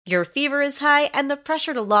Your fever is high and the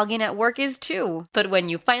pressure to log in at work is too. But when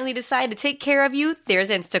you finally decide to take care of you, there's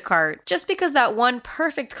Instacart. Just because that one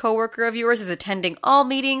perfect coworker of yours is attending all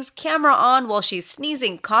meetings, camera on while she's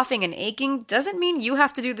sneezing, coughing, and aching, doesn't mean you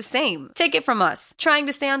have to do the same. Take it from us. Trying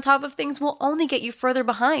to stay on top of things will only get you further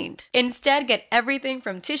behind. Instead, get everything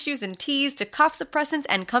from tissues and teas to cough suppressants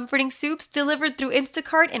and comforting soups delivered through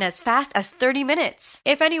Instacart in as fast as 30 minutes.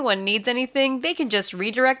 If anyone needs anything, they can just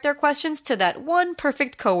redirect their questions to that one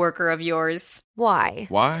perfect coworker of yours. Why?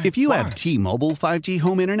 Why? If you have T-Mobile 5G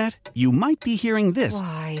home internet, you might be hearing this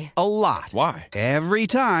Why? a lot. Why? Every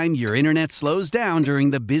time your internet slows down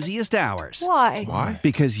during the busiest hours. Why? Why?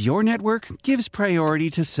 Because your network gives priority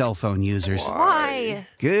to cell phone users. Why?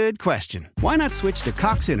 Good question. Why not switch to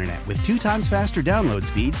Cox Internet with 2 times faster download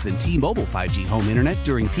speeds than T-Mobile 5G home internet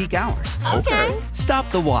during peak hours? Okay. Stop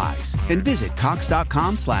the whys and visit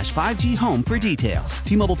cox.com/5G home for details.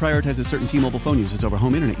 T-Mobile prioritizes certain T-Mobile phone users over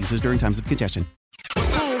home internet users during times of congestion.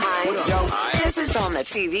 Hi. This is on the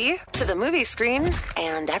TV, to the movie screen,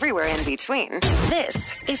 and everywhere in between. This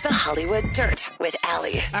is the Hollywood Dirt with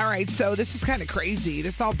Allie. All right, so this is kind of crazy.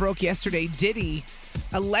 This all broke yesterday. Diddy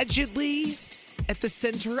allegedly at the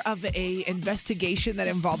center of a investigation that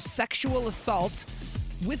involves sexual assault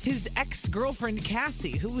with his ex-girlfriend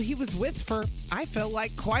Cassie, who he was with for, I felt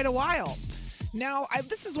like, quite a while. Now,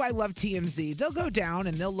 this is why I love TMZ. They'll go down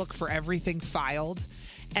and they'll look for everything filed.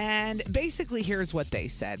 And basically, here's what they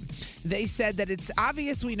said. They said that it's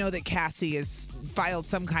obvious we know that Cassie has filed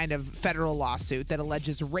some kind of federal lawsuit that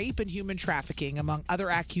alleges rape and human trafficking, among other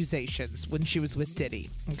accusations, when she was with Diddy.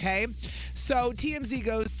 Okay? So TMZ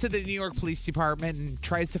goes to the New York Police Department and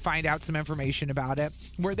tries to find out some information about it,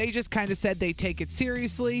 where they just kind of said they take it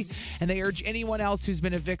seriously and they urge anyone else who's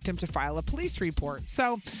been a victim to file a police report.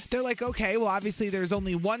 So they're like, okay, well, obviously there's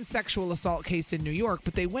only one sexual assault case in New York,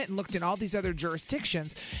 but they went and looked in all these other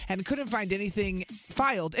jurisdictions and couldn't find anything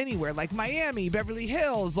filed anywhere, like Miami, Beverly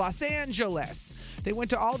Hills, Los Angeles. They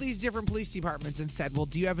went to all these different police departments and said, well,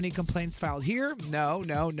 do you have any complaints filed here? No,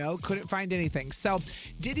 couldn't find anything. So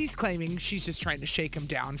Diddy's claiming she's just trying to shake him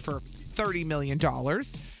down for $30 million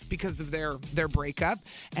because of their breakup,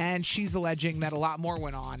 and she's alleging that a lot more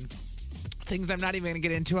went on. Things I'm not even going to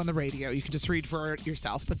get into on the radio. You can just read for it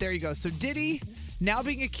yourself. But there you go. So Diddy now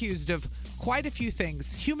being accused of quite a few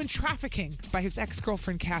things. Human trafficking by his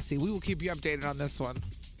ex-girlfriend, Cassie. We will keep you updated on this one.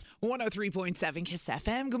 103.7 KISS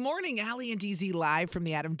FM. Good morning, Allie and DZ live from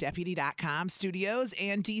the AdamDeputy.com studios.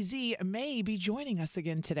 And DZ may be joining us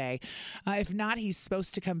again today. If not, he's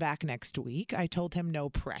supposed to come back next week. I told him no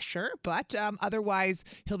pressure, but otherwise,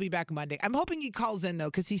 he'll be back Monday. I'm hoping he calls in, though,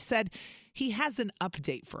 because he said he has an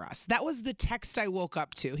update for us. That was the text I woke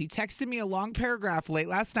up to. He texted me a long paragraph late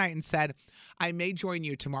last night and said, I may join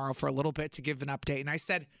you tomorrow for a little bit to give an update. And I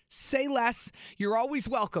said, say less. You're always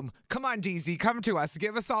welcome. Come on, DZ, come to us.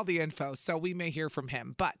 Give us all the info. So we may hear from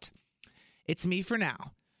him. But it's me for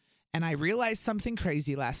now. And I realized something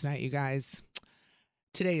crazy last night, you guys.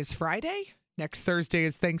 Today is Friday. Next Thursday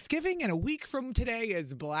is Thanksgiving, and a week from today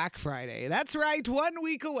is Black Friday. That's right, 1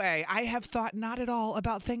 week away. I have thought not at all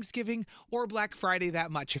about Thanksgiving or Black Friday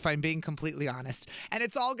that much, if I'm being completely honest. And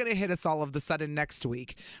it's all going to hit us all of a sudden next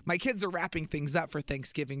week. My kids are wrapping things up for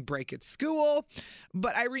Thanksgiving break at school.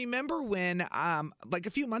 But I remember when, like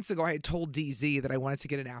a few months ago, I had told DZ that I wanted to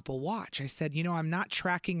get an Apple Watch. I said, I'm not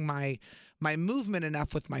tracking my movement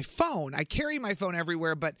enough with my phone. I carry my phone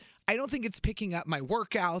everywhere, but I don't think it's picking up my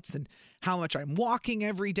workouts and how much I'm walking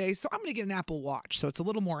every day. So I'm going to get an Apple Watch so it's a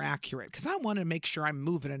little more accurate because I want to make sure I'm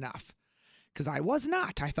moving enough. Because I was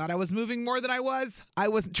not. I thought I was moving more than I was. I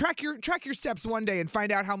wasn't. Track your steps one day and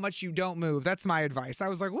find out how much you don't move. That's my advice. I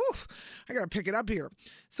was like, woof, I got to pick it up here.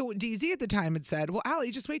 So DZ at the time had said, well,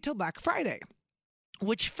 Allie, just wait till Black Friday,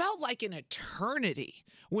 which felt like an eternity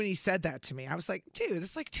when he said that to me. I was like, dude,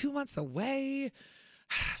 this is like 2 months away.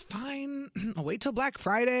 Fine. I'll wait till Black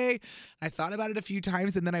Friday. I thought about it a few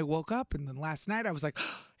times, and then I woke up, and then last night I was like,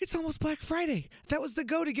 it's almost Black Friday. That was the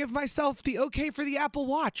go to give myself the okay for the Apple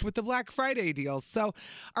Watch with the Black Friday deals. So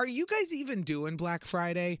are you guys even doing Black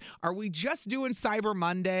Friday? Are we just doing Cyber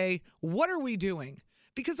Monday? What are we doing?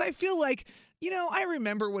 Because I feel like, I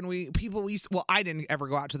remember when I didn't ever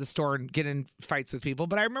go out to the store and get in fights with people,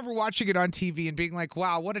 but I remember watching it on TV and being like,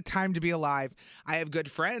 wow, what a time to be alive. I have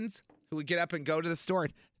good friends who would get up and go to the store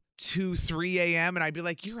at 2, 3 a.m. And I'd be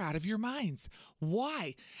like, you're out of your minds.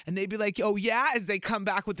 Why? And they'd be like, oh, yeah. As they come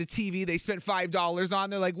back with the TV they spent $5 on,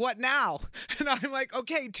 they're like, what now? And I'm like,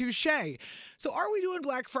 okay, touche. So are we doing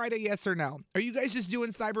Black Friday, yes or no? Are you guys just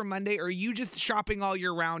doing Cyber Monday, or are you just shopping all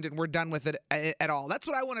year round and we're done with it at all? That's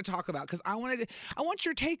what I want to talk about because I want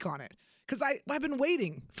your take on it. Because I've been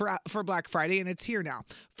waiting for Black Friday, and it's here now.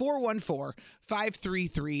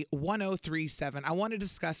 414-533-1037. I want to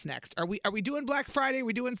discuss next. Are we doing Black Friday? Are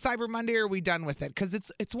we doing Cyber Monday? Or are we done with it? Because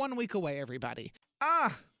it's 1 week away, everybody.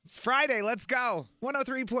 It's Friday. Let's go.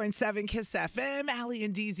 103.7 KISS FM. Allie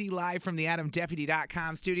and DZ live from the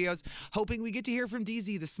AdamDeputy.com studios. Hoping we get to hear from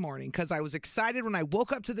DZ this morning because I was excited when I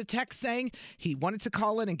woke up to the text saying he wanted to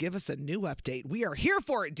call in and give us a new update. We are here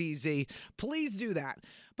for it, DZ. Please do that.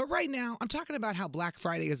 But right now, I'm talking about how Black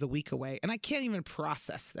Friday is a week away, and I can't even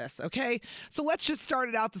process this, okay? So let's just start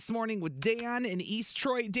it out this morning with Dan in East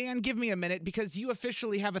Troy. Dan, give me a minute because you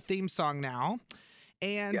officially have a theme song now.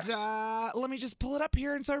 And let me just pull it up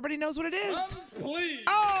here and so everybody knows what it is. Please.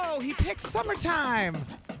 Oh, he picked Summertime.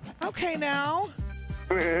 Okay, now.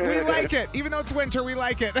 We like it. Even though it's winter, we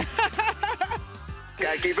like it.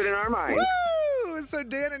 Gotta keep it in our mind. Woo! So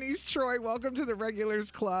Dan and East Troy, welcome to the Regulars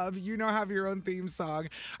Club. You now have your own theme song.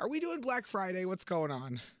 Are we doing Black Friday? What's going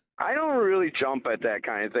on? I don't really jump at that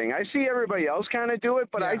kind of thing. I see everybody else kind of do it,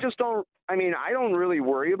 but I just don't. I mean, I don't really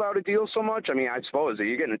worry about a deal so much. I mean, I suppose if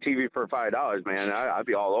you're getting a TV for $5, man, I'd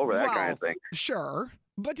be all over that kind of thing. Sure.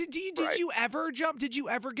 But did you ever jump? Did you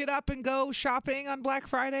ever get up and go shopping on Black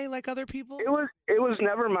Friday like other people? It was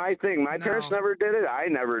never my thing. My parents never did it. I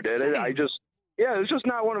never did it. Yeah, it's just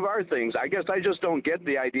not one of our things. I guess I just don't get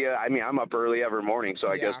the idea. I mean, I'm up early every morning, so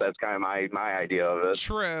I guess that's kind of my idea of it.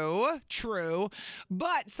 True.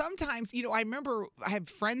 But sometimes, I remember I have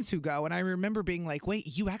friends who go, and I remember being like,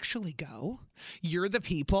 wait, you actually go? You're the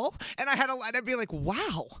people? And I'd be like,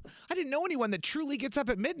 wow, I didn't know anyone that truly gets up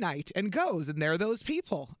at midnight and goes, and they're those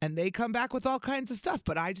people. And they come back with all kinds of stuff,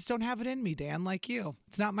 but I just don't have it in me, Dan, like you.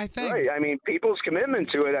 It's not my thing. Right. I mean, people's commitment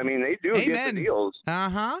to it, I mean, they do get the deals.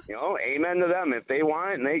 Uh-huh. Amen to them. If they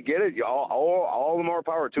want it and they get it, all the more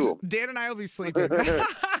power to them. Dan and I will be sleeping.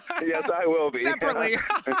 Yes, I will be. Separately.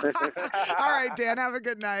 All right, Dan, have a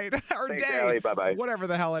good night. Or Thanks, day. Allie. Bye-bye. Whatever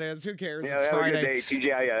the hell it is. Who cares? Yeah, it's have Friday. a good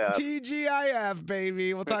day. TGIF,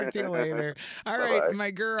 baby. We'll talk to you later. All right, Bye-bye.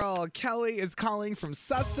 my girl, Kelly, is calling from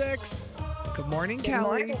Sussex. Good morning,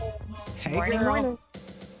 Kelly. Morning. Hey, Morning, girl. morning.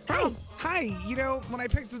 Hi. Hi. When I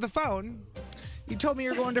picked up the phone, you told me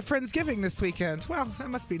you're going to Friendsgiving this weekend. Well, that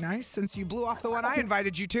must be nice since you blew off the one I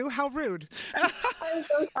invited you to. How rude. I'm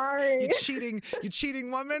so sorry. You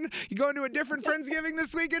cheating woman. You going to a different Friendsgiving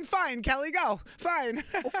this weekend? Fine, Kelly, go. Fine.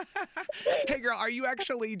 Hey, girl, are you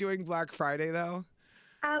actually doing Black Friday, though?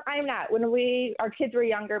 I'm not. When our kids were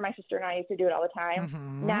younger, my sister and I used to do it all the time.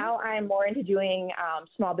 Mm-hmm. Now I'm more into doing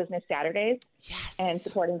small business Saturdays. Yes. And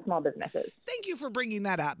supporting small businesses. Thank you for bringing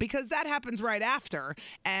that up because that happens right after.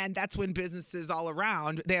 And that's when businesses all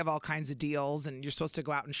around, they have all kinds of deals and you're supposed to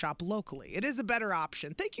go out and shop locally. It is a better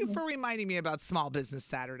option. Thank you for reminding me about Small Business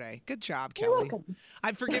Saturday. Good job, Kelly. You're welcome.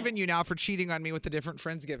 I've forgiven you now for cheating on me with the different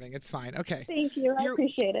Friendsgiving. It's fine. Okay. Thank you. I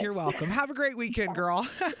appreciate it. You're welcome. Have a great weekend, girl.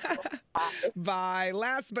 Bye.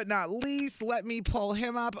 Last but not least, let me pull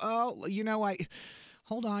him up. Oh,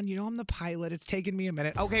 hold on. I'm the pilot. It's taken me a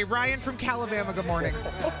minute. Okay, Ryan from Calabama. Good morning.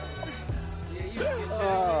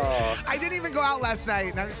 I didn't even go out last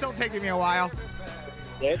night, and it's still taking me a while.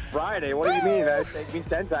 It's Friday. What do you mean? That would take me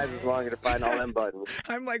 10 times as long to find all them buttons.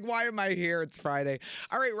 I'm like, why am I here? It's Friday.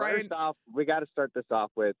 All right, Ryan. First off, we got to start this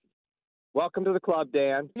off with, welcome to the club,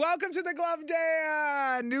 Dan. Welcome to the club,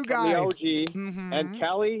 Dan. New guy. From the OG. Mm-hmm. And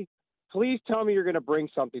Kelly, please tell me you're going to bring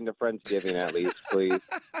something to Friendsgiving at least, please.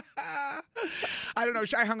 I don't know.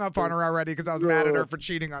 I hung up on her already because I was mad at her for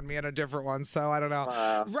cheating on me at a different one. So I don't know.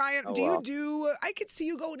 Ryan, I could see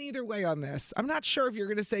you going either way on this. I'm not sure if you're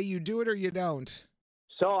going to say you do it or you don't.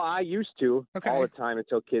 So I used to all the time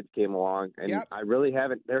until kids came along. And I really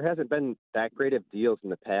haven't. There hasn't been that great of deals in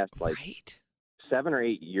the past, 7 or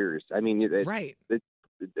 8 years. I mean, there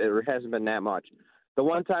hasn't been that much. The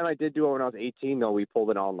one time I did do it when I was 18, though, we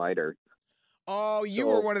pulled an all-nighter. Oh, you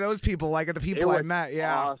were one of those people, like the people I met.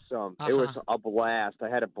 Yeah. Awesome. It was a blast. I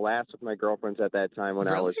had a blast with my girlfriends at that time when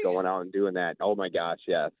I was going out and doing that. Oh, my gosh,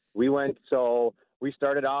 yes. We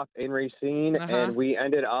started off in Racine, and we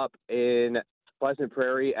ended up in Pleasant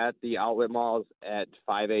Prairie at the outlet malls at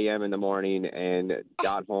 5 a.m. in the morning and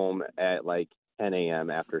got home at 10 a.m.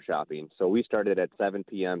 after shopping. So we started at 7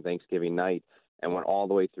 p.m. Thanksgiving night and went all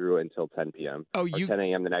the way through until 10 p.m. or 10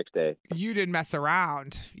 a.m. the next day. You didn't mess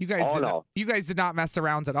around. You guys did not mess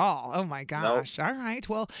around at all. Oh, my gosh. Nope. All right.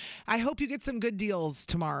 Well, I hope you get some good deals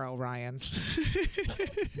tomorrow, Ryan.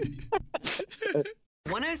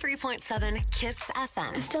 103.7 KISS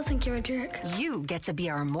FM. I still think you're a jerk. You get to be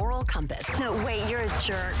our moral compass. No, wait, you're a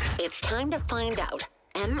jerk. It's time to find out,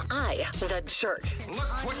 am I the jerk?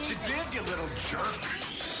 Look what you did, you little jerk.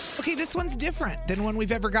 Okay, this one's different than one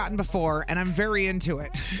we've ever gotten before, and I'm very into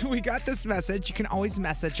it. We got this message. You can always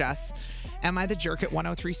message us. Am I the Jerk at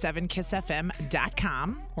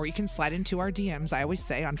 1037kissfm.com, or you can slide into our DMs, I always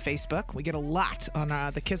say, on Facebook. We get a lot on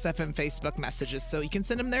the Kiss FM Facebook messages, so you can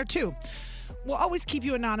send them there too. We'll always keep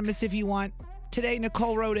you anonymous if you want. Today,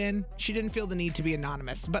 Nicole wrote in. She didn't feel the need to be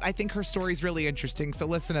anonymous, but I think her story's really interesting, so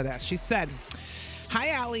listen to this. She said, "Hi,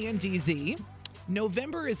 Allie and DZ.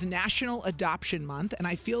 November is National Adoption Month, and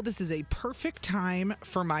I feel this is a perfect time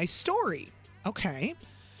for my story." Okay.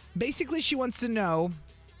 Basically, she wants to know,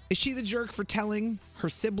 is she the jerk for telling her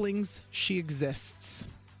siblings she exists?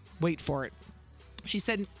 Wait for it. She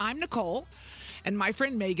said, "I'm Nicole, and my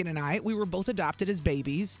friend Megan and I, we were both adopted as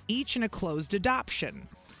babies, each in a closed adoption.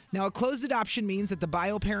 Now, a closed adoption means that the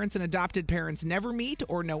bio parents and adopted parents never meet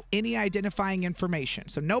or know any identifying information,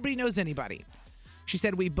 so nobody knows anybody. She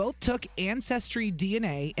said, we both took ancestry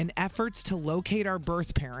DNA in efforts to locate our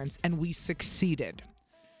birth parents, and we succeeded.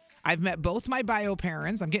 I've met both my bio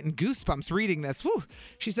parents." I'm getting goosebumps reading this. Whew.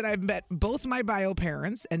 She said, "I've met both my bio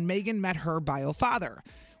parents, and Megan met her bio father.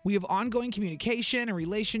 We have ongoing communication and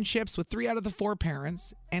relationships with 3 out of the 4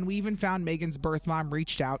 parents, and we even found Megan's birth mom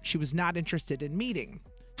reached out. She was not interested in meeting.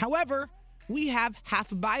 However, we have half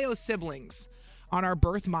bio siblings on our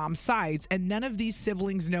birth mom's sides, and none of these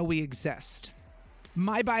siblings know we exist.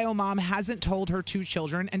 My bio mom hasn't told her 2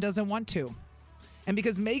 children and doesn't want to. And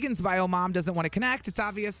because Megan's bio mom doesn't want to connect, it's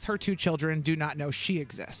obvious her 2 children do not know she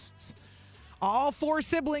exists. All 4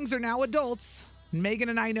 siblings are now adults. Megan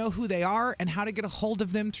and I know who they are and how to get a hold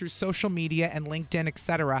of them through social media and LinkedIn,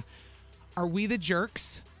 etc. Are we the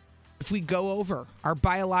jerks if we go over our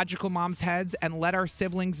biological mom's heads and let our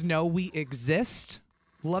siblings know we exist?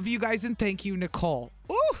 Love you guys and thank you, Nicole."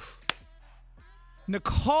 Ooh!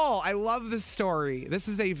 Nicole, I love this story. This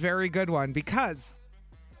is a very good one because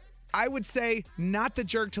I would say not the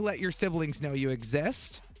jerk to let your siblings know you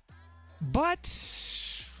exist, but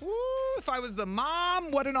if I was the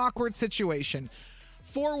mom, what an awkward situation.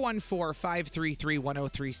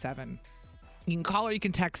 414-533-1037. You can call or you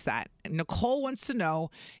can text that. Nicole wants to know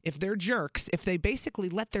if they're jerks, if they basically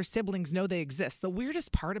let their siblings know they exist. The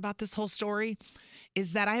weirdest part about this whole story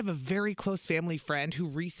is that I have a very close family friend who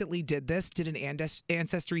recently did an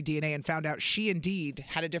ancestry DNA and found out she indeed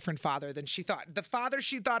had a different father than she thought. The father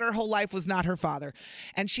she thought her whole life was not her father.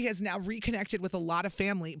 And she has now reconnected with a lot of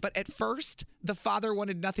family. But at first, the father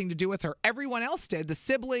wanted nothing to do with her. Everyone else did. The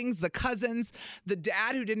siblings, the cousins, the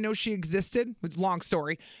dad who didn't know she existed, it's a long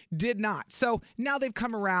story, did not. So now they've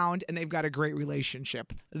come around and they've got a great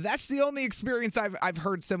relationship. That's the only experience I've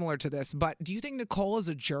heard similar to this. But do you think Nicole is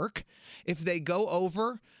a jerk if they go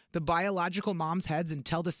over the biological mom's heads and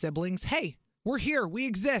tell the siblings, hey, we're here, we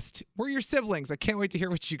exist, we're your siblings? I can't wait to hear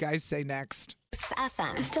what you guys say next.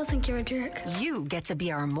 FM. I still think you're a jerk. You get to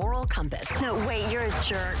be our moral compass. No, wait, you're a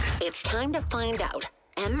jerk. It's time to find out,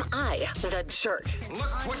 am I the jerk?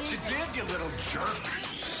 Look what you did, you little jerk.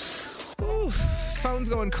 Ooh, phone's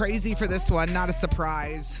going crazy for this one. Not a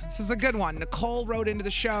surprise. This is a good one. Nicole wrote into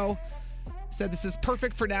the show, said this is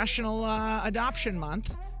perfect for National Adoption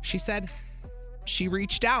Month. She said she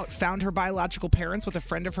reached out, found her biological parents with a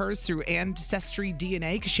friend of hers through ancestry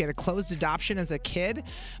DNA because she had a closed adoption as a kid,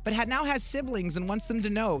 but now has siblings and wants them to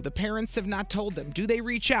know. The parents have not told them. Do they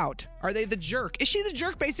reach out? Are they the jerk? Is she the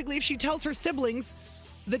jerk basically if she tells her siblings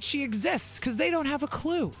that she exists because they don't have a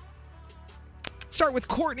clue? Start with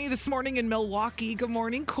Courtney this morning in Milwaukee. Good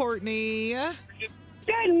morning, Courtney.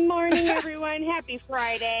 Good morning, everyone. Happy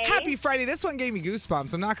Friday. Happy Friday. This one gave me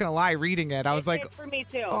goosebumps. I'm not going to lie, reading it. I was like, for me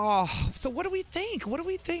too. Oh, so what do we think? What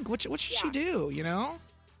should she do, you know?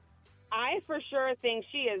 I for sure think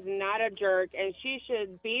she is not a jerk, and she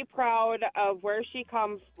should be proud of where she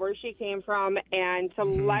came from, and to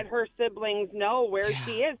let her siblings know where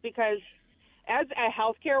she is, because as a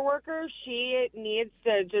healthcare worker, she needs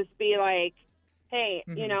to just be like, hey,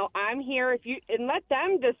 you know, I'm here and let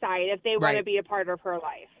them decide if they want to be a part of her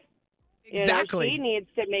life. Exactly. You know, she needs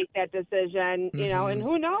to make that decision, you know, and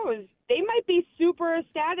who knows? They might be super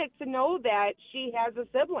ecstatic to know that she has a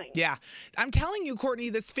sibling. Yeah. I'm telling you, Courtney,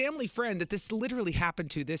 this family friend that this literally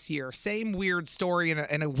happened to this year, same weird story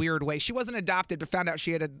in a weird way. She wasn't adopted, but found out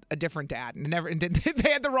she had a different dad.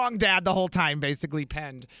 They had the wrong dad the whole time, basically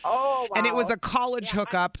penned. Oh, wow. And it was a college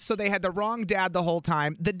hookup, so they had the wrong dad the whole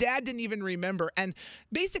time. The dad didn't even remember. And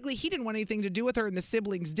basically, he didn't want anything to do with her, and the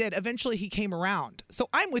siblings did. Eventually, he came around. So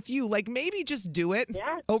I'm with you. Like, maybe just do it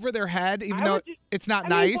over their head, even though it's not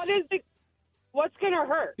nice. what's going to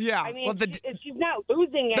hurt? Yeah. I mean, well, if she's not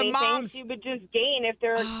losing anything, moms, she would just gain if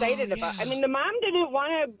they're excited about it. I mean, the mom didn't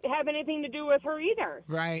want to have anything to do with her either.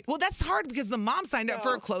 Right. Well, that's hard because the mom signed up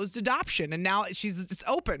for a closed adoption, and now it's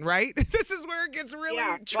open, right? This is where it gets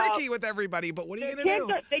really tricky with everybody, but what are you going to do?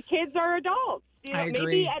 The kids are adults. You know, I agree.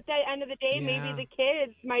 Maybe at the end of the day, maybe the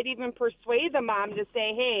kids might even persuade the mom to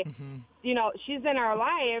say, hey, you know, she's in our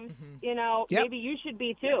lives, you know, maybe you should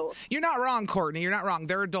be too. You're not wrong, Courtney. You're not wrong.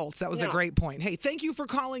 They're adults. That was a great point. Hey, thank you for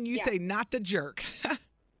calling. You say not the jerk.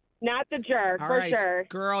 Not the jerk, for sure.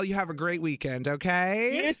 Girl, you have a great weekend,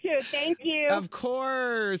 okay? You too. Thank you. Of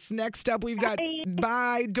course. Next up, we've got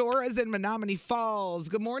Dora's in Menominee Falls.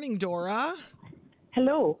 Good morning, Dora.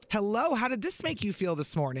 Hello. Hello. How did this make you feel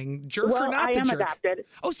this morning? Jerk or not I the am jerk? adopted.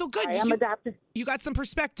 Oh, so good. I am adopted. You got some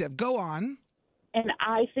perspective. Go on. And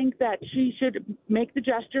I think that she should make the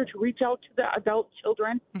gesture to reach out to the adult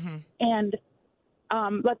children and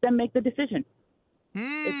let them make the decision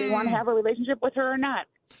if they want to have a relationship with her or not.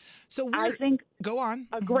 So I think go on.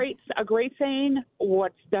 A great saying,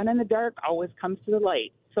 what's done in the dark always comes to the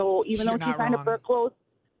light. So even though she signed up for a closed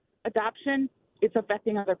adoption, it's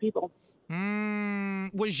affecting other people.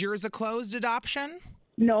 Was yours a closed adoption?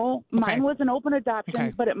 No, mine was an open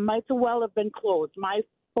adoption, but it might as well have been closed.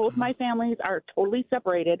 Both my families are totally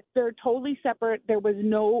separated. They're totally separate. There was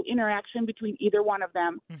no interaction between either one of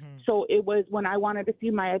them. So it was when I wanted to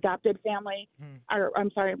see my adopted family, or I'm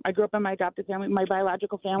sorry, I grew up in my adopted family, my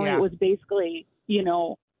biological family, it was basically, you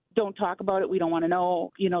know, don't talk about it. We don't want to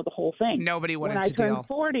know, you know, the whole thing. Nobody wanted to deal. When I turned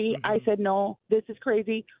 40, I said, no, this is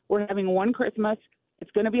crazy. We're having one Christmas.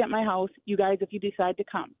 It's going to be at my house. You guys, if you decide to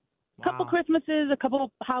come. A couple Christmases, a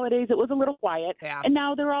couple holidays, it was a little quiet. And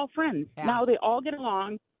now they're all friends. Now they all get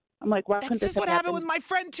along. I'm like, why couldn't this That's just what have happened with my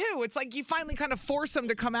friend, too. It's like you finally kind of force them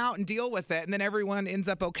to come out and deal with it, and then everyone ends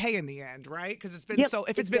up okay in the end, right? Because it's been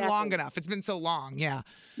it's been long enough. It's been so long,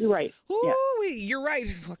 You're right. You're right.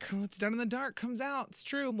 What's done in the dark comes out. It's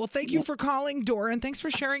true. Well, thank you for calling, Dora, and thanks for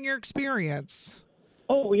sharing your experience.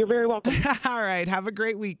 Oh, you're very welcome. All right. Have a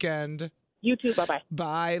great weekend. You too. Bye-bye.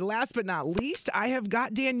 Bye. Last but not least, I have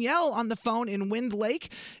got Danielle on the phone in Wind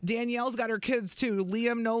Lake. Danielle's got her kids, too,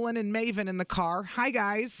 Liam, Nolan, and Maven in the car. Hi,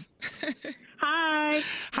 guys. Hi.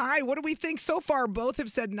 Hi. What do we think so far? Both have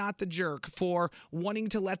said not the jerk for wanting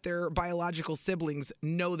to let their biological siblings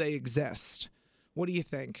know they exist. What do you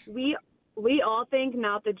think? We all think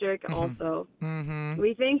not the jerk also.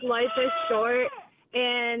 We think life is short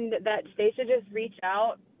and that they should just reach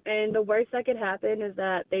out. And the worst that could happen is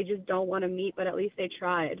that they just don't want to meet, but at least they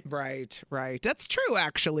tried. Right. That's true,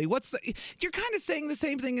 actually. You're kind of saying the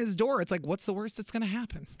same thing as Dora. It's like, what's the worst that's going to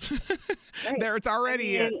happen? Right. There, it's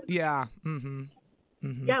already, Yeah,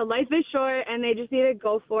 life is short, and they just need to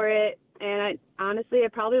go for it. And honestly,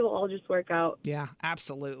 it probably will all just work out. Yeah,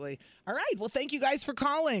 absolutely. All right. Well, thank you guys for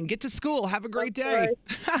calling. Get to school. Have a great day.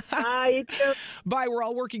 Bye. You too. Bye. We're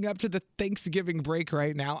all working up to the Thanksgiving break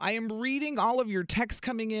right now. I am reading all of your texts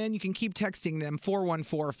coming in. You can keep texting them,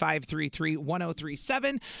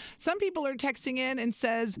 414-533-1037. Some people are texting in and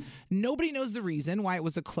says, nobody knows the reason why it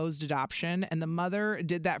was a closed adoption, and the mother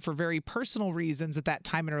did that for very personal reasons at that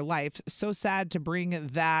time in her life. So sad to bring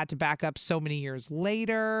that back up so many years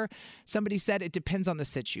later. Somebody said it depends on the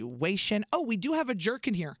situation. Oh, we do have a jerk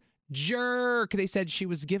in here. Jerk. They said she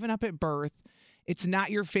was given up at birth. It's not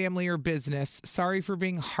your family or business. Sorry for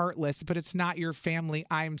being heartless, but it's not your family.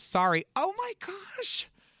 I'm sorry. Oh my gosh.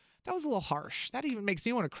 That was a little harsh. That even makes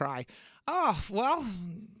me want to cry. Oh, well,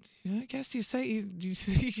 I guess you say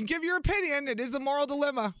you can give your opinion. It is a moral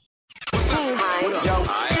dilemma.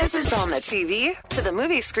 Hi. This is on the TV, to the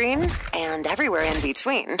movie screen, and everywhere in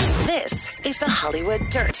between. This is the Hollywood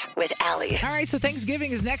Dirt with Allie. All right, so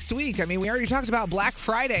Thanksgiving is next week. I mean, we already talked about Black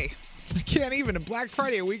Friday. I can't even. Black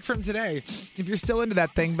Friday a week from today, if you're still into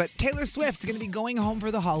that thing. But Taylor Swift's going to be going home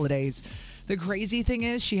for the holidays. The crazy thing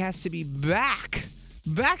is she has to be back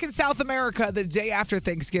in South America the day after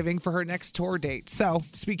Thanksgiving for her next tour date. So,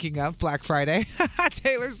 speaking of Black Friday,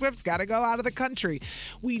 Taylor Swift's got to go out of the country.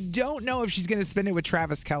 We don't know if she's going to spend it with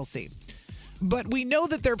Travis Kelce. But we know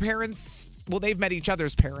that their parents, well, they've met each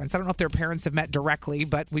other's parents. I don't know if their parents have met directly,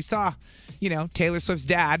 but we saw, Taylor Swift's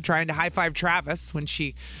dad trying to high-five Travis when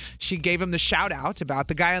she gave him the shout-out about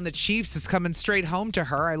the guy on the Chiefs is coming straight home to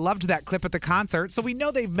her. I loved that clip at the concert. So we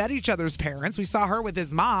know they've met each other's parents. We saw her with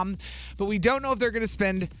his mom, but we don't know if they're going to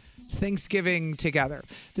spend Thanksgiving together.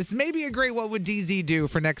 This may be a great What Would DZ Do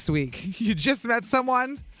for next week. You just met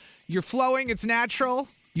someone, you're flowing, it's natural.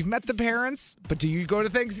 You've met the parents, but do you go to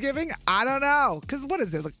Thanksgiving? I don't know. Because what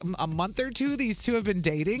is it, like a month or two these two have been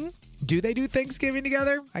dating? Do they do Thanksgiving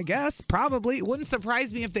together? I guess, probably. It wouldn't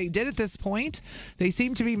surprise me if they did at this point. They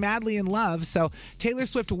seem to be madly in love. So Taylor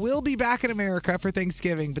Swift will be back in America for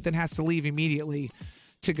Thanksgiving, but then has to leave immediately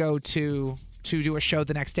to go to do a show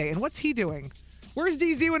the next day. And what's he doing? Where's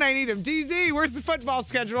DZ when I need him? DZ, where's the football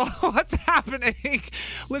schedule? What's happening?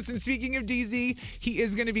 Listen, speaking of DZ, he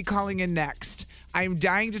is going to be calling in next. I'm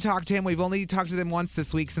dying to talk to him. We've only talked to them once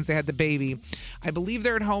this week since they had the baby. I believe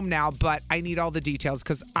they're at home now, but I need all the details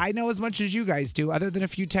because I know as much as you guys do, other than a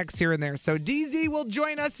few texts here and there. So DZ will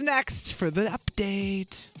join us next for the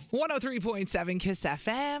update. 103.7 KISS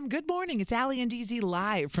FM. Good morning. It's Allie and DZ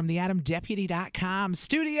live from the AdamDeputy.com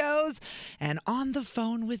studios. And on the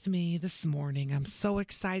phone with me this morning, I'm so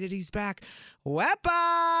excited he's back.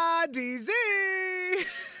 Wepa DZ.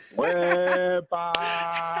 Wepa.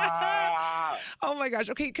 Oh my gosh.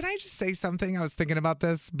 Okay, can I just say something? I was thinking about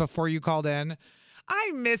this before you called in.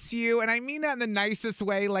 I miss you, and I mean that in the nicest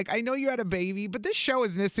way. Like, I know you had a baby, but this show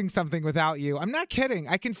is missing something without you. I'm not kidding.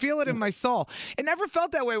 I can feel it in my soul. It never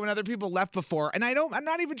felt that way when other people left before, and I'm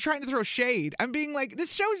not even trying to throw shade. I'm being like,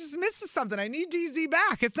 this show just misses something. I need DZ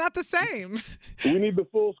back. It's not the same. We need the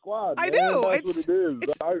full squad. I man. do. That's what it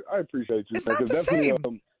is. I appreciate you. It's not the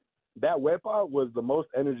same. That Wepa was the most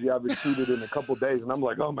energy I've exuded in a couple days, and I'm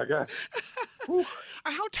like, oh my God.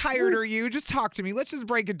 How tired are you? Just talk to me. Let's just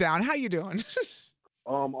break it down. How you doing?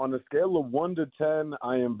 On a scale of 1 to 10,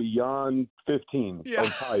 I am beyond 15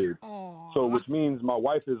 of tired. Aww. So, which means my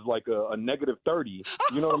wife is like a negative 30.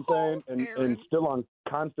 You know what I'm saying? And still on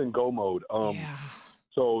constant go mode.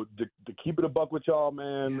 So to keep it a buck with y'all,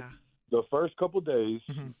 man. The first couple days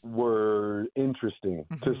were interesting,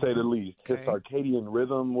 to say the least. His circadian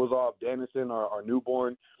rhythm was off. Dennison, our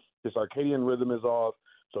newborn, his circadian rhythm is off.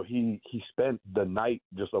 So he spent the night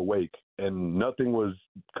just awake, and nothing was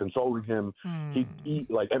consoling him. He'd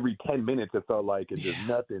eat like every 10 minutes, it felt like, and just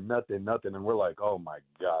nothing. And we're like, oh my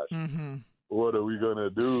gosh, what are we going to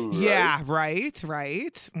do? Right? Yeah, right.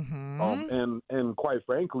 And quite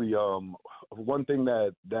frankly, one thing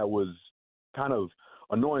that was kind of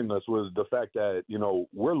annoying us was the fact that, you know,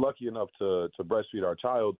 we're lucky enough to breastfeed our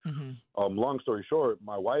child. Long story short,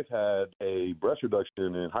 my wife had a breast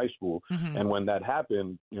reduction in high school. And when that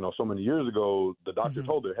happened, you know, so many years ago, the doctor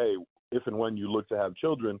told her, hey, if and when you look to have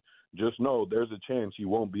children, just know there's a chance you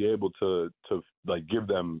won't be able to like give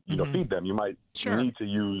them, you know, feed them. You might need to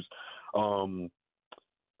use formula.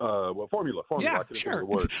 Yeah, sure.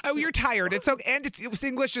 Oh, you're tired. It's okay. And it's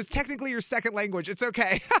English is technically your second language. It's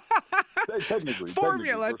okay. Technically.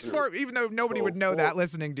 Formula, for sure. even though nobody would know that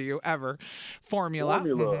listening to you ever. Formula.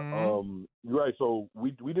 Right. So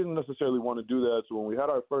we didn't necessarily want to do that. So when we had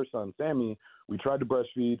our first son, Sammy, we tried to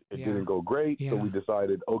breastfeed. It didn't go great. So we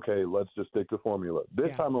decided, okay, let's just stick to formula.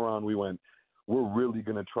 This time around, we went, we're really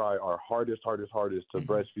going to try our hardest to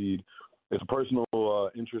breastfeed. It's a personal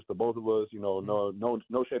interest to both of us. You know,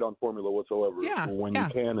 no shade on formula whatsoever. When you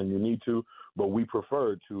can and you need to, but we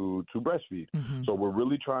prefer to breastfeed. So we're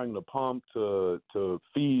really trying to pump, to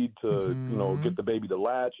feed, to you know, get the baby to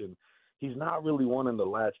latch, and he's not really wanting to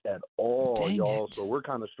latch at all, y'all. So we're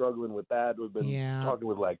kind of struggling with that. We've been talking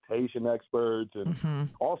with lactation experts and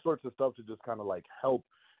all sorts of stuff to just kind of like help.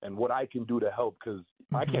 And what I can do to help, because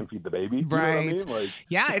I can't feed the baby. Right. You know what I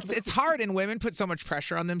mean? Like, it's hard, and women put so much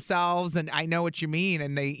pressure on themselves, and I know what you mean.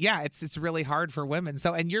 And it's really hard for women.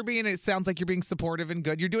 So, and it sounds like you're being supportive and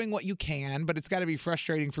good. You're doing what you can, but it's got to be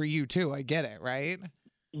frustrating for you too. I get it, right?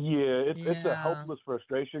 Yeah, it's a helpless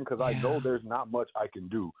frustration because I know there's not much I can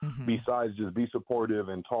do besides just be supportive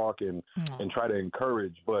and talk and try to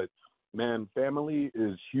encourage. But man, family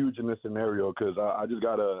is huge in this scenario because I just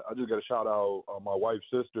gotta shout out my wife's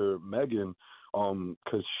sister Megan,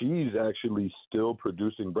 because she's actually still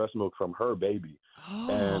producing breast milk from her baby,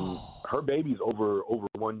 and her baby's over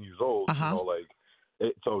 1 year old. You know,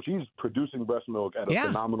 like so she's producing breast milk at a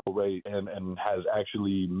phenomenal rate, and has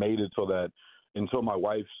actually made it so that until my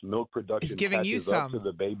wife's milk production catches up to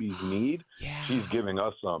the baby's need, she's giving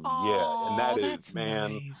us some. And that is,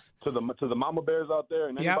 man, nice. to the mama bears out there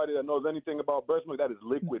and anybody that knows anything about breast milk, that is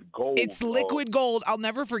liquid gold. It's liquid gold. I'll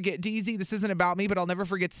never forget, DZ, this isn't about me, but I'll never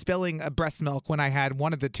forget spilling a breast milk when I had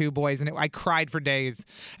one of the two boys, and I cried for days.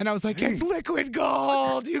 And I was like, it's liquid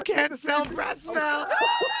gold. You can't spill breast milk.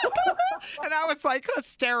 And I was like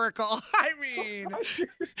hysterical. I mean,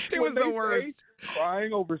 it was the worst.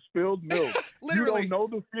 Crying over spilled milk. Literally. You don't know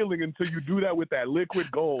the feeling until you do that with that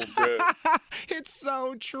liquid gold, man. It's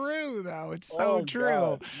so true, though. It's so true.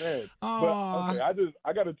 God, man. But, okay,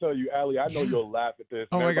 I got to tell you, Allie, I know you'll laugh at this.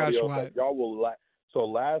 Oh, my gosh, what? Y'all will laugh. So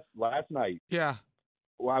last night,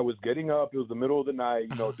 I was getting up. It was the middle of the night,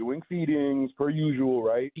 doing feedings per usual,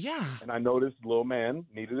 right? Yeah. And I noticed little man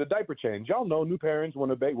needed a diaper change. Y'all know new parents, when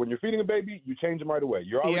you're feeding a baby, you change them right away.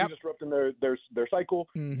 You're already disrupting their cycle.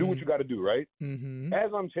 Mm-hmm. Do what you got to do, right? Mm-hmm.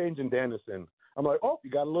 As I'm changing Dennison, I'm like, oh, you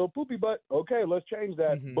got a little poopy butt. Okay, let's change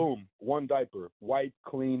that. Mm-hmm. Boom, one diaper, white,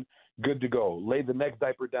 clean, good to go. Lay the next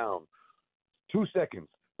diaper down. 2 seconds.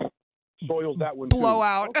 Soils that one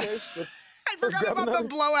Blowout. too. Okay, I forgot about the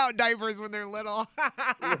blowout diapers when they're little.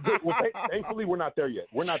 well, thankfully, we're not there yet.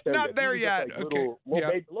 We're not there yet. Not there yet. Like okay.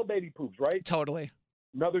 Little baby poops, right? Totally.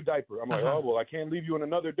 Another diaper. I'm like, oh, well, I can't leave you in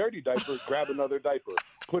another dirty diaper. Grab another diaper.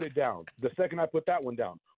 Put it down. The second I put that one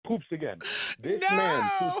down, poops again. This man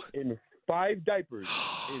poops in 5 diapers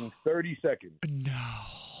in 30 seconds. No.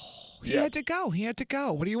 He had to go.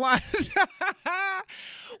 What do you want?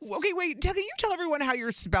 Okay, wait. Can you tell everyone how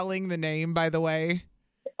you're spelling the name, by the way?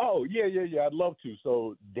 Oh, yeah. I'd love to.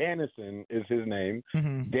 So Dennison is his name.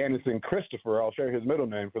 Mm-hmm. Dennison Christopher. I'll share his middle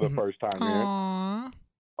name for the first time Aww.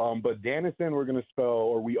 here. But Dennison,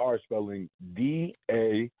 we are spelling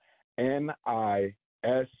Dannison.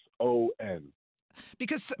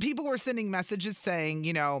 Because people were sending messages saying,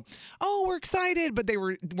 oh, we're excited, but they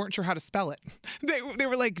weren't sure how to spell it. They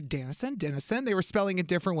were like, Dennison. They were spelling it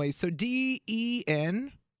different ways. So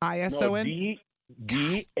Denison. No,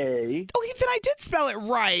 D-A. Oh, then I did spell it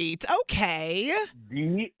right. Okay.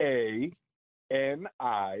 Dannison.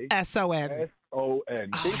 S-O-N.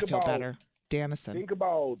 I feel better. Dennison. Think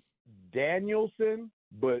about Danielson,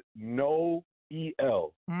 but no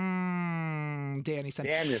E-L.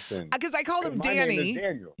 Dennison. Because I called him Danny.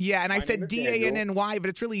 Yeah, and I said D-A-N-N-Y, but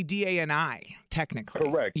it's really D-A-N-I, technically.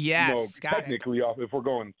 Correct. Yes, technically, if we're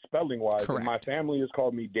going spelling-wise, and my family has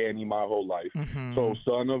called me Danny my whole life. Mm-hmm. So,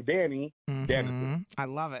 son of Danny, Dennison. I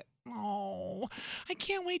love it. Oh, I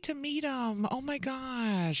can't wait to meet him. Oh, my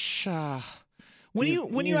gosh. When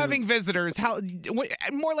are you having visitors?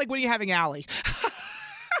 More like when are you having Allie?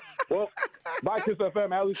 Well, bye, Kiss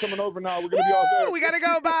FM. Allie's coming over now. We're going to be all there. We got to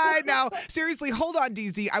go. Bye. Now, seriously, hold on,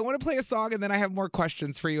 DZ. I want to play a song, and then I have more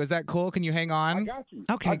questions for you. Is that cool? Can you hang on? I got you.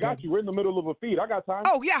 Okay, I got you. We're in the middle of a feed. I got time.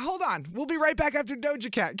 Oh, yeah. Hold on. We'll be right back after Doja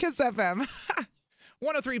Cat. Kiss FM.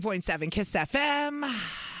 103.7 Kiss FM.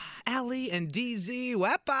 Allie and DZ.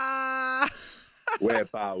 Wepa.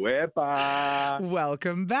 Wepa.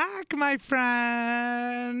 Welcome back, my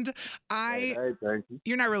friend. Hey, thank you.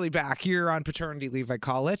 You're not really back. You're on paternity leave, I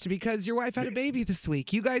call it, because your wife had a baby this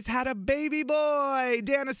week. You guys had a baby boy,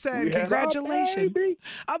 Dennison. Congratulations.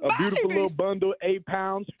 A beautiful little bundle, 8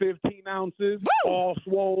 pounds, 15 ounces, all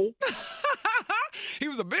swole. He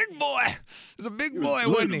was a big boy. He was a big boy,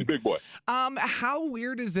 wasn't he? Big boy. How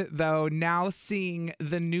weird is it, though, now seeing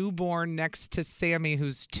the newborn next to Sammy,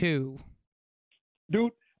 who's 2?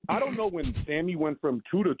 Dude, I don't know when Sammy went from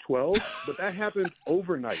 2 to 12, but that happened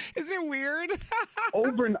overnight. Isn't it weird? All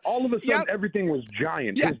of a sudden, everything was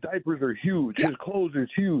giant. His diapers are huge. His clothes are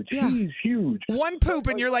huge. He's huge. One poop,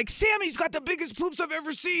 and you're like, Sammy's got the biggest poops I've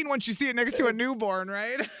ever seen once you see it next to a newborn,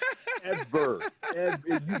 right? Ever.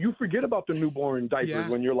 You forget about the newborn diapers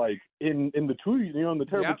when you're like in the twos, in the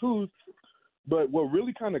terrible twos. But what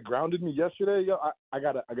really kind of grounded me yesterday, I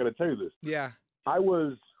gotta tell you this. Yeah. I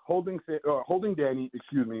was holding Danny,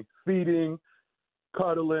 feeding,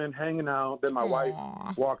 cuddling, hanging out. Then my wife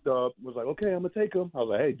walked up, was like, okay, I'm going to take him. I was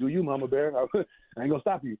like, hey, do you, Mama Bear? I ain't going to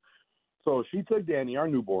stop you. So she took Danny, our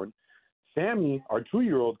newborn. Sammy, our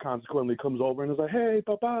 2-year-old, consequently comes over and is like, hey,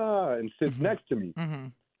 Papa, and sits next to me. Mm-hmm.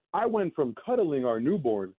 I went from cuddling our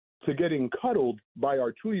newborn to getting cuddled by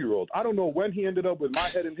our 2-year-old. I don't know when he ended up with my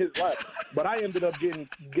head in his lap, but I ended up getting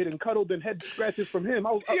cuddled and head scratches from him.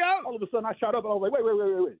 All of a sudden, I shot up and I was like,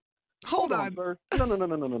 wait. Hold on, sir.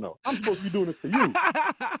 No. I'm supposed to be doing this to you.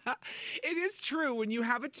 It is true. When you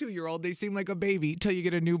have a 2-year-old, they seem like a baby till you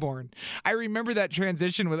get a newborn. I remember that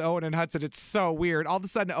transition with Owen and Hudson. It's so weird. All of a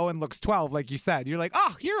sudden, Owen looks 12, like you said. You're like,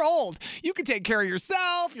 oh, you're old. You can take care of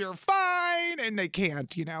yourself. You're fine. And they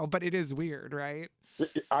can't, but it is weird, right?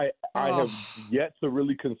 I have yet to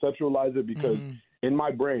really conceptualize it because in my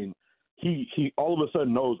brain, he all of a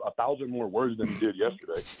sudden knows 1,000 more words than he did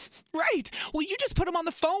yesterday. Right. Well, you just put him on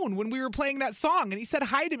the phone when we were playing that song, and he said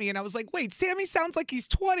hi to me, and I was like, wait, Sammy sounds like he's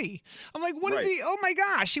 20. I'm like, what is he? Oh, my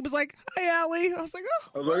gosh. He was like, hi, Allie. I was like, oh.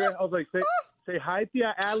 I was like, say hi,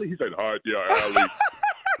 Tia Allie. He said, hi, Tia Allie.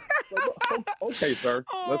 Like, okay, sir.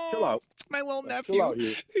 Let's chill out. My little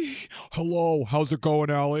nephew. Hello, how's it going,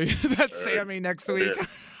 Allie? That's Sammy next week.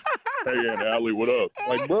 Hey, Aunt Allie, what up?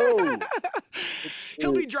 Like, bro.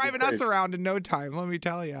 He'll be driving us around in no time, let me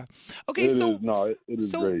tell you. Okay, it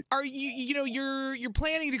is great. Are you're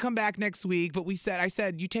planning to come back next week, but I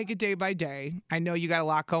said you take it day by day. I know you got a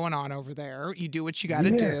lot going on over there. You do what you got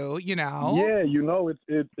to do, Yeah,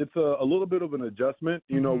 it's a little bit of an adjustment.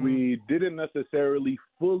 We didn't necessarily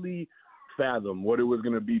fully fathom what it was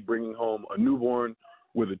going to be bringing home a newborn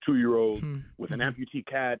with a 2-year-old, with an amputee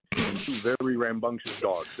cat, and 2 very rambunctious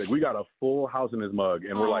dogs. Like, we got a full house in his mug,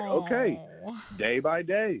 and we're like, okay, day by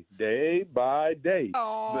day. But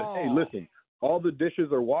hey, listen, all the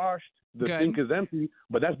dishes are washed, the sink is empty,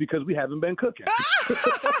 but that's because we haven't been cooking.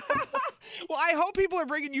 Well, I hope people are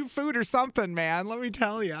bringing you food or something, man. Let me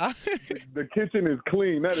tell you. The kitchen is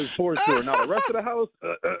clean. That is for sure. Now, the rest of the house.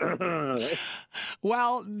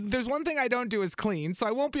 Well, there's one thing I don't do is clean, so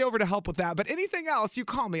I won't be over to help with that. But anything else, you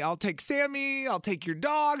call me. I'll take Sammy. I'll take your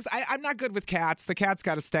dogs. I'm not good with cats. The cat's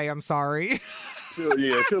got to stay. I'm sorry. She'll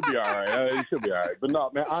be all right. She'll be all right. But no,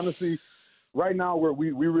 man, honestly, right now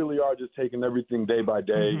we really are just taking everything day by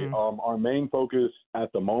day. Our main focus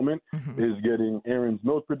at the moment is getting Aaron's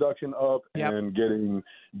milk production up and getting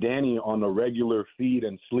Danny on a regular feed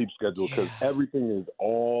and sleep schedule, because everything is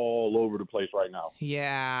all over the place right now.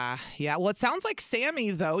 Yeah. Well, it sounds like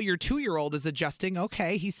Sammy, though, your 2-year-old, is adjusting.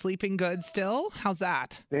 Okay, he's sleeping good still. How's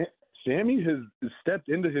that? Sammy has stepped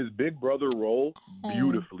into his big brother role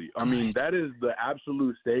beautifully. I mean, that is the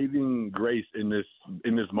absolute saving grace in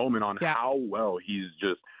this moment on how well he's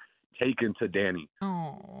just taken to Danny.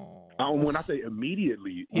 When I say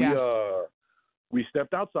immediately, we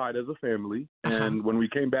stepped outside as a family, and when we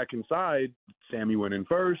came back inside, Sammy went in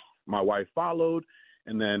first, my wife followed,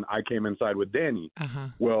 and then I came inside with Danny.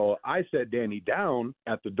 Well, I set Danny down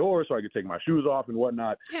at the door so I could take my shoes off and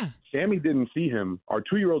whatnot. Sammy didn't see him. Our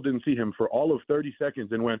 2-year-old didn't see him for all of 30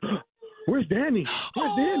 seconds and went, "Where's Danny?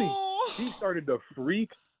 Where's Danny?" He started to freak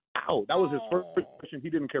out. That was his first question. He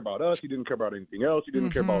didn't care about us. He didn't care about anything else. He didn't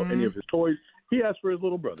care about any of his toys. He asked for his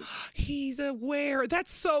little brother. He's aware.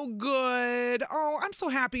 That's so good. Oh, I'm so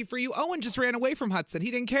happy for you. Owen just ran away from Hudson. He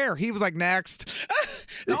didn't care. He was like, next.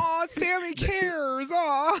 Oh, Sammy cares.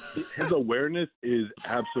 Oh. His awareness is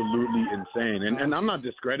absolutely insane. And I'm not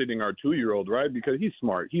discrediting our 2-year-old, right? Because he's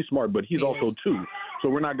smart. He's smart, but he's also 2. So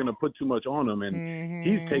we're not going to put too much on him. And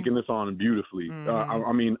he's taking this on beautifully.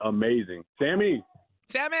 I mean, amazing. Sammy.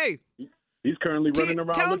 He's currently running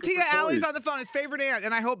around. Tell him looking Tia for toys. Allie's on the phone, his favorite aunt,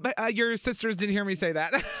 and I hope your sisters didn't hear me say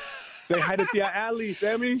that. Say hi to Tia Allie,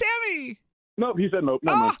 Sammy. Nope, he said nope.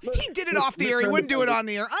 No, he did it off the air. He wouldn't do it on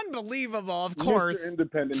the air. Unbelievable, of course. Mr.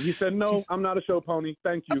 Independent. He said, no, I'm not a show pony.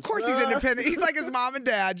 Thank you. Of course he's independent. He's like his mom and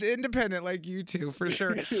dad, independent like you two, for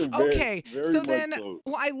sure. Okay, so then,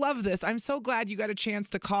 well, I love this. I'm so glad you got a chance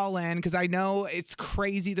to call in, because I know it's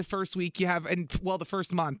crazy the first week you have, and well, the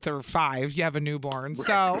first month or 5, you have a newborn.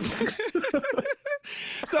 So...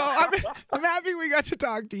 So I'm happy we got to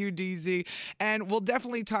talk to you, DZ, and we'll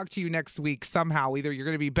definitely talk to you next week somehow. Either you're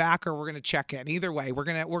going to be back or we're going to check in. Either way, we're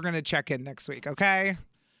gonna check in next week. Okay?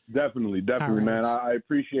 Definitely, man. I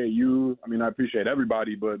appreciate you. I mean, I appreciate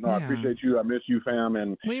everybody, but no, I appreciate you. I miss you, fam,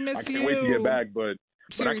 and we miss you. I can't wait to get back, but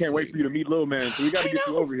I can't wait for you to meet Lil Man, so we got to get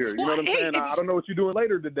you over here. You know what I'm saying? I don't know what you're doing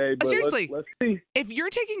later today, but seriously, let's see. If you're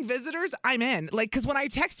taking visitors, I'm in. Like, because when I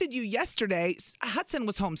texted you yesterday, Hudson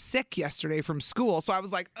was home sick yesterday from school, so I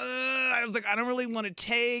was like, I don't really want to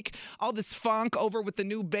take all this funk over with the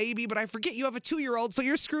new baby, but I forget you have a 2-year-old, so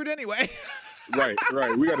you're screwed anyway. Right.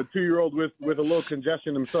 We got a 2-year-old with a little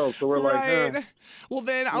congestion himself, so we're like, well,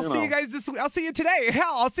 then I'll see you guys this week. I'll see you today.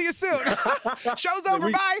 Hell, I'll see you soon. Show's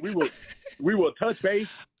over. Bye. We will touch base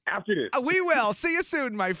after this. We will. See you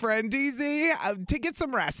soon, my friend. DZ, to get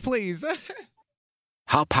some rest, please.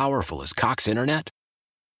 How powerful is Cox Internet?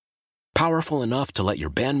 Powerful enough to let your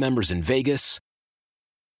band members in Vegas,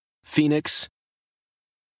 Phoenix,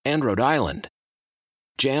 and Rhode Island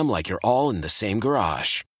jam like you're all in the same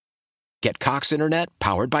garage. Get Cox Internet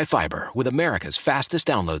powered by fiber with America's fastest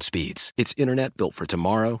download speeds. It's internet built for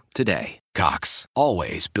tomorrow, today. Cox,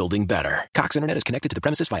 always building better. Cox Internet is connected to the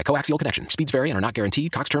premises via coaxial connection. Speeds vary and are not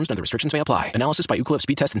guaranteed. Cox terms and other restrictions may apply. Analysis by Ookla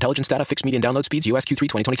Speed Test Intelligence Data. Fixed median download speeds. US Q3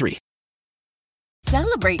 2023.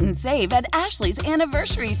 Celebrate and save at Ashley's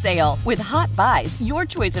Anniversary Sale. With Hot Buys, your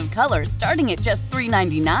choice of colors starting at just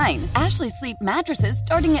 $3.99. Ashley Sleep mattresses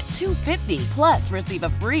starting at $2.50. Plus, receive a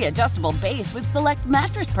free adjustable base with select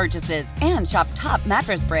mattress purchases. And shop top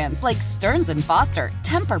mattress brands like Stearns & Foster,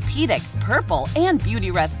 Tempur-Pedic, Purple, and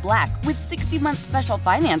Beautyrest Black with 60-month special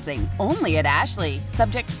financing. Only at Ashley.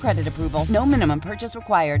 Subject to credit approval. No minimum purchase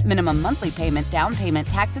required. Minimum monthly payment, down payment,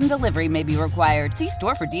 tax, and delivery may be required. See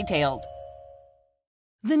store for details.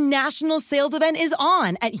 The national sales event is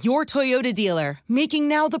on at your Toyota dealer, making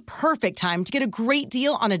now the perfect time to get a great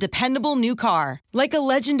deal on a dependable new car. Like a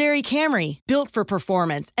legendary Camry, built for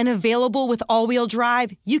performance and available with all-wheel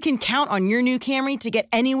drive, you can count on your new Camry to get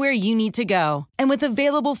anywhere you need to go. And with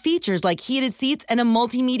available features like heated seats and a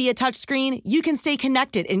multimedia touchscreen, you can stay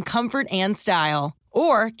connected in comfort and style.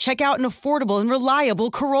 Or check out an affordable and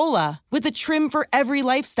reliable Corolla with a trim for every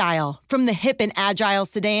lifestyle. From the hip and agile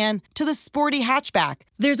sedan to the sporty hatchback,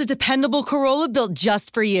 there's a dependable Corolla built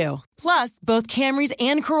just for you. Plus, both Camrys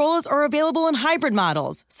and Corollas are available in hybrid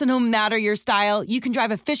models, so no matter your style, you can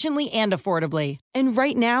drive efficiently and affordably. And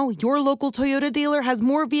right now, your local Toyota dealer has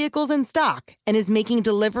more vehicles in stock and is making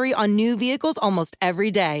delivery on new vehicles almost every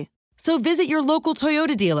day. So visit your local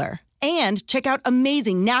Toyota dealer. And check out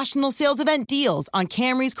amazing national sales event deals on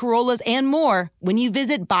Camrys, Corollas, and more when you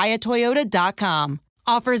visit buyatoyota.com.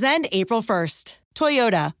 Offers end April 1st.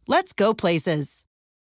 Toyota, let's go places.